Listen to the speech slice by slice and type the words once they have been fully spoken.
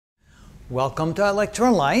Welcome to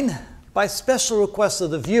iLectureOnline. By special request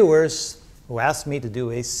of the viewers who asked me to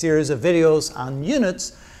do a series of videos on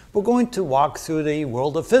units, we're going to walk through the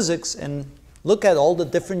world of physics and look at all the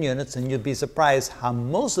different units, and you'll be surprised how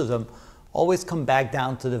most of them always come back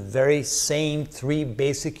down to the very same three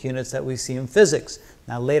basic units that we see in physics.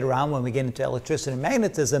 Now later on when we get into electricity and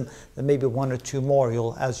magnetism, there may be one or two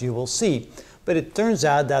more, as you will see. But it turns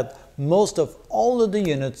out that most of all of the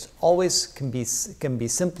units always can be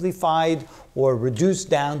simplified or reduced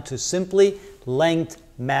down to simply length,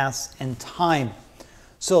 mass, and time.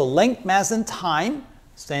 So length, mass, and time,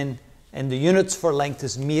 and the units for length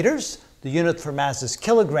is meters, the unit for mass is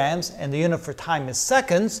kilograms, and the unit for time is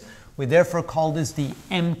seconds. We therefore call this the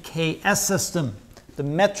MKS system, the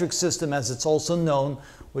metric system as it's also known,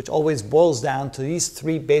 which always boils down to these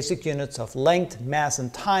three basic units of length, mass,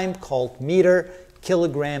 and time called meter,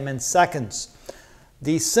 kilogram, and seconds.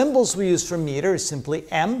 The symbols we use for meter is simply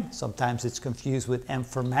M. Sometimes it's confused with M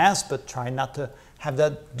for mass, but try not to have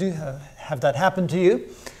that happen to you.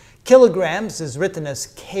 Kilograms is written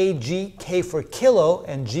as kg, K for kilo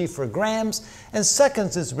and G for grams, and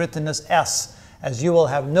seconds is written as S. As you will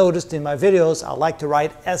have noticed in my videos, I like to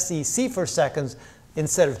write SEC for seconds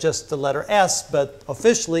instead of just the letter S, but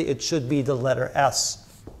officially it should be the letter S.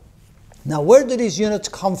 Now, where do these units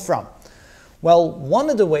come from? Well,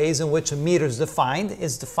 one of the ways in which a meter is defined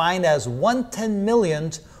as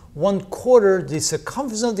 1/10,000,000th, 1/4 the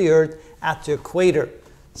circumference of the Earth at the equator.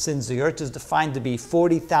 Since the Earth is defined to be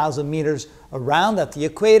 40,000 meters around at the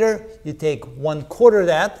equator, you take 1/4 of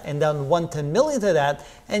that and then 1/10,000,000th of that,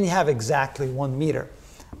 and you have exactly 1 meter.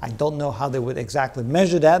 I don't know how they would exactly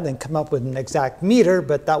measure that and come up with an exact meter,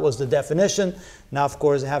 but that was the definition. Now, of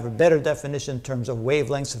course, I have a better definition in terms of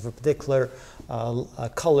wavelengths of a particular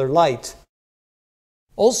color light.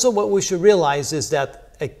 Also, what we should realize is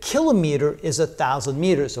that a kilometer is 1,000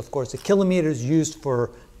 meters. Of course, a kilometer is used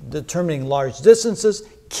for determining large distances.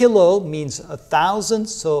 Kilo means 1,000,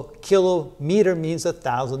 so kilometer means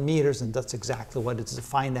 1,000 meters, and that's exactly what it's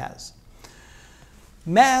defined as.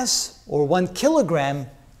 Mass, or 1 kilogram,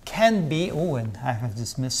 can be, and I have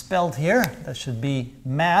this misspelled here, that should be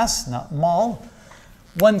mass, not mol.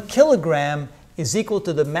 1 kilogram is equal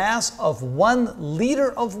to the mass of 1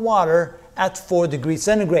 liter of water at 4 degrees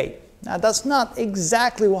centigrade. Now that's not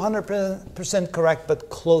exactly 100% correct, but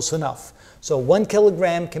close enough. So 1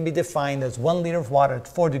 kilogram can be defined as 1 liter of water at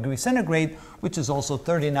 4 degrees centigrade, which is also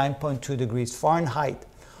 39.2 degrees Fahrenheit.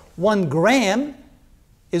 1 gram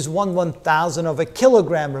is 1/1000 of a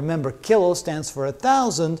kilogram. Remember, kilo stands for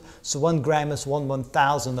 1,000, so 1 gram is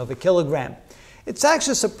 1/1000 of a kilogram. It's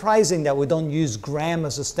actually surprising that we don't use gram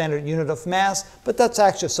as a standard unit of mass, but that's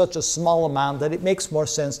actually such a small amount that it makes more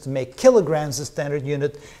sense to make kilograms the standard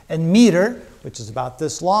unit, and meter, which is about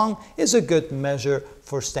this long, is a good measure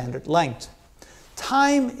for standard length.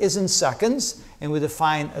 Time is in seconds, and we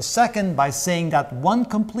define a second by saying that 1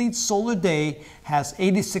 complete solar day has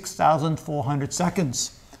 86,400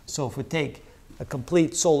 seconds. So if we take a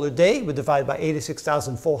complete solar day, we divide by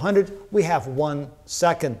 86,400, we have 1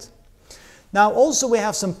 second. Now also we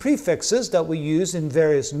have some prefixes that we use in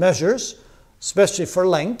various measures, especially for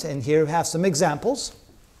length, and here we have some examples.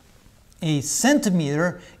 A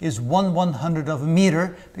centimeter is 1/100 of a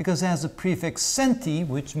meter because it has the prefix centi,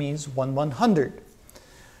 which means 1/100.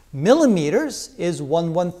 Millimeters is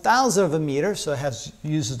 1/1000 of a meter, so it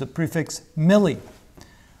uses the prefix milli.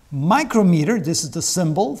 Micrometer, this is the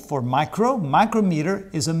symbol for micro. Micrometer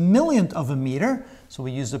is 1/1,000,000th of a meter, so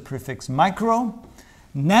we use the prefix micro.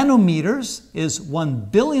 Nanometers is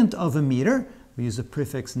 1/1000,000th of a meter. We use the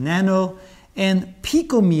prefix nano. And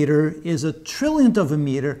picometer is 1/1000,000th of a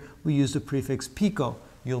meter. We use the prefix pico.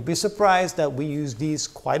 You'll be surprised that we use these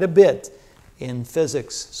quite a bit in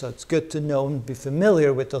physics. So it's good to know and be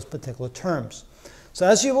familiar with those particular terms. So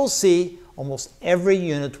as you will see, almost every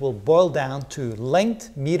unit will boil down to length,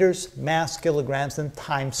 meters, mass, kilograms, and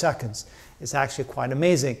time, seconds. It's actually quite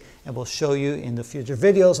amazing, and we'll show you in the future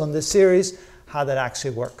videos on this series how that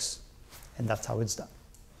actually works. And that's how it's done.